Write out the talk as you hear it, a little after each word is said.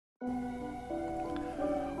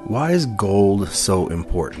Why is gold so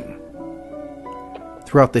important?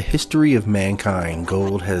 Throughout the history of mankind,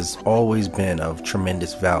 gold has always been of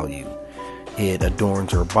tremendous value. It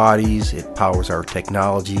adorns our bodies, it powers our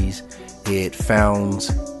technologies, it founds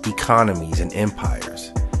economies and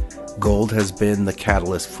empires. Gold has been the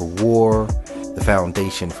catalyst for war, the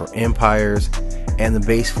foundation for empires, and the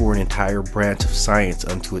base for an entire branch of science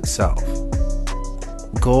unto itself.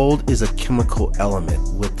 Gold is a chemical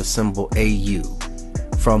element with the symbol Au,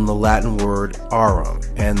 from the Latin word aurum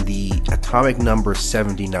and the atomic number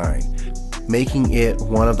 79, making it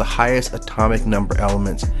one of the highest atomic number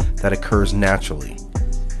elements that occurs naturally.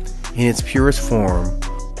 In its purest form,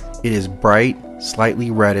 it is bright,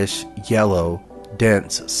 slightly reddish, yellow,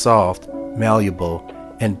 dense, soft, malleable,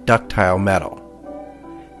 and ductile metal.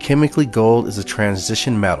 Chemically, gold is a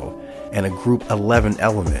transition metal and a group 11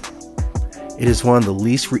 element. It is one of the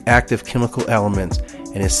least reactive chemical elements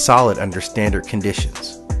and is solid under standard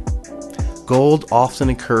conditions. Gold often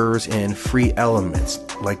occurs in free elements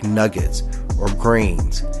like nuggets or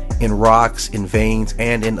grains, in rocks, in veins,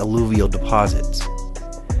 and in alluvial deposits.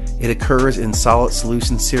 It occurs in solid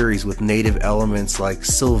solution series with native elements like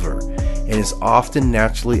silver and is often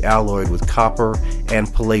naturally alloyed with copper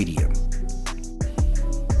and palladium.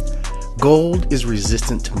 Gold is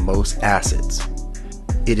resistant to most acids.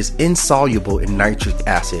 It is insoluble in nitric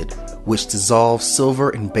acid, which dissolves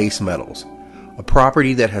silver and base metals, a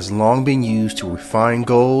property that has long been used to refine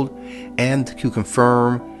gold and to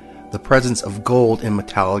confirm the presence of gold in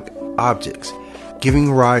metallic objects,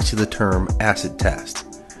 giving rise to the term acid test.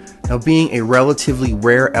 Now, being a relatively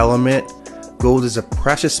rare element, gold is a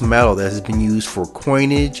precious metal that has been used for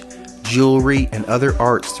coinage, jewelry, and other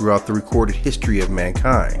arts throughout the recorded history of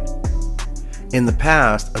mankind. In the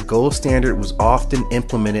past, a gold standard was often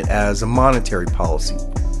implemented as a monetary policy,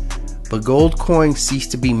 but gold coins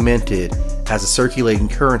ceased to be minted as a circulating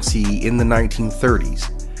currency in the 1930s,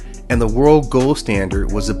 and the world gold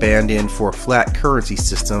standard was abandoned for a flat currency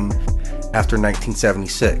system after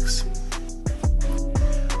 1976.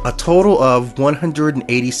 A total of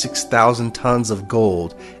 186,000 tons of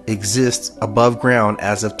gold exists above ground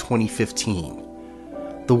as of 2015.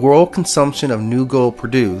 The world consumption of new gold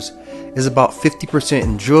produced is about 50%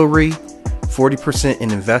 in jewelry, 40%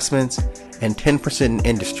 in investments, and 10% in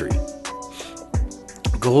industry.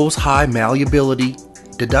 Gold's high malleability,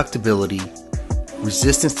 deductibility,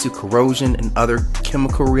 resistance to corrosion and other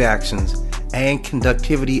chemical reactions, and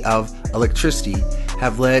conductivity of electricity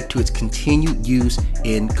have led to its continued use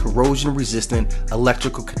in corrosion-resistant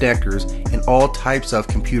electrical connectors in all types of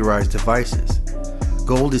computerized devices.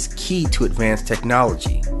 Gold is key to advanced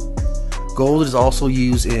technology. Gold is also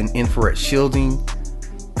used in infrared shielding,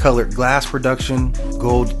 colored glass production,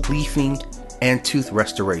 gold leafing, and tooth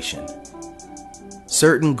restoration.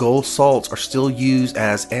 Certain gold salts are still used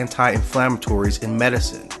as anti-inflammatories in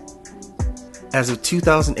medicine. As of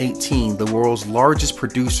 2018, the world's largest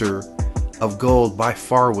producer of gold by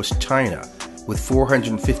far was China, with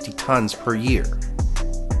 450 tons per year.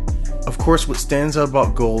 Of course, what stands out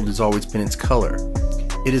about gold has always been its color.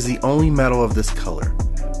 It is the only metal of this color.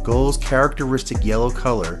 Gold's characteristic yellow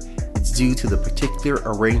color is due to the particular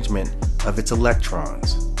arrangement of its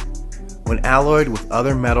electrons. When alloyed with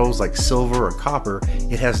other metals like silver or copper,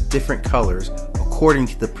 it has different colors according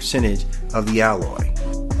to the percentage of the alloy.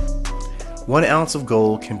 1 ounce of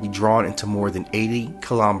gold can be drawn into more than 80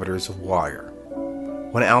 kilometers of wire.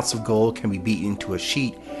 1 ounce of gold can be beaten into a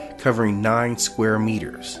sheet covering 9 square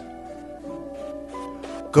meters.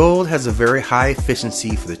 Gold has a very high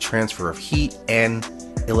efficiency for the transfer of heat and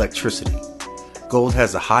electricity. Gold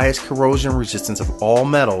has the highest corrosion resistance of all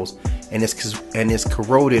metals and is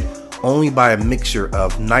corroded only by a mixture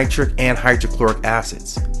of nitric and hydrochloric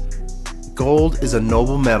acids. Gold is a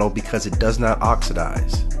noble metal because it does not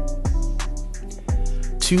oxidize.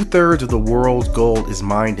 2/3 of the world's gold is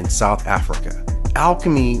mined in South Africa.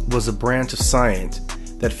 Alchemy was a branch of science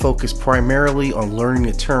that focused primarily on learning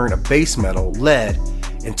to turn a base metal, lead,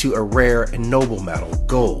 into a rare and noble metal,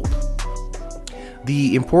 gold.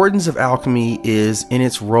 The importance of alchemy is in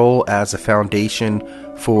its role as a foundation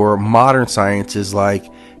for modern sciences like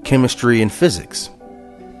chemistry and physics.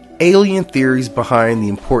 Alien theories behind the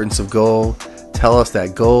importance of gold tell us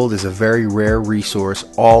that gold is a very rare resource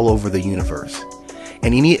all over the universe,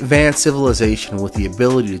 and any advanced civilization with the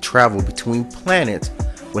ability to travel between planets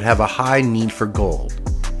would have a high need for gold.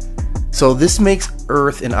 So this makes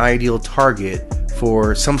Earth an ideal target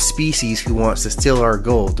for some species who wants to steal our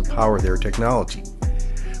gold to power their technology.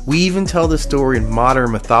 We even tell this story in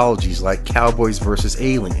modern mythologies like Cowboys vs.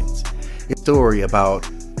 Aliens. It's a story about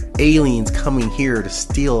aliens coming here to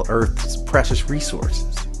steal Earth's precious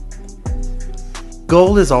resources.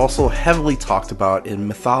 Gold is also heavily talked about in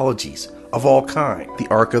mythologies of all kinds. The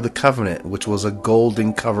Ark of the Covenant, which was a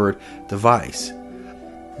golden covered device.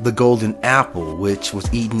 The golden apple, which was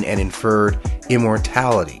eaten and inferred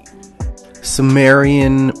immortality.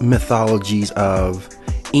 Sumerian mythologies of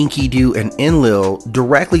Enkidu and Enlil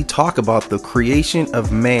directly talk about the creation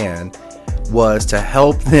of man was to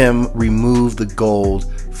help them remove the gold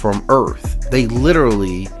from earth. They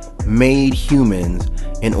literally made humans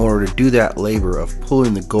in order to do that labor of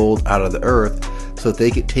pulling the gold out of the earth so that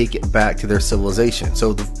they could take it back to their civilization.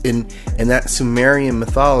 So in that Sumerian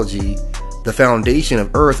mythology, the foundation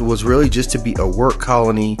of earth was really just to be a work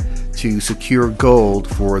colony to secure gold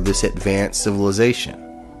for this advanced civilization.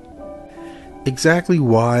 Exactly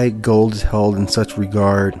why gold is held in such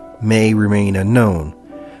regard may remain unknown,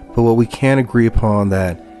 but what we can agree upon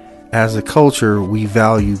that as a culture we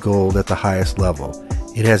value gold at the highest level.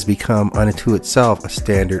 It has become unto itself a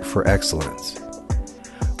standard for excellence.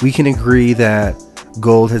 We can agree that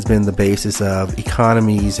gold has been the basis of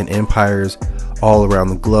economies and empires all around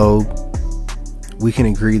the globe. We can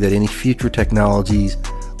agree that any future technologies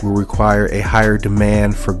will require a higher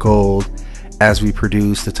demand for gold as we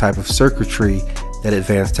produce the type of circuitry that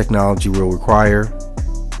advanced technology will require.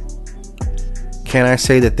 Can I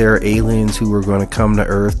say that there are aliens who are going to come to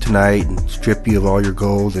Earth tonight and strip you of all your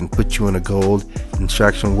gold and put you in a gold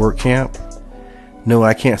construction work camp? No,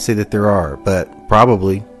 I can't say that there are, but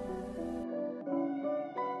probably.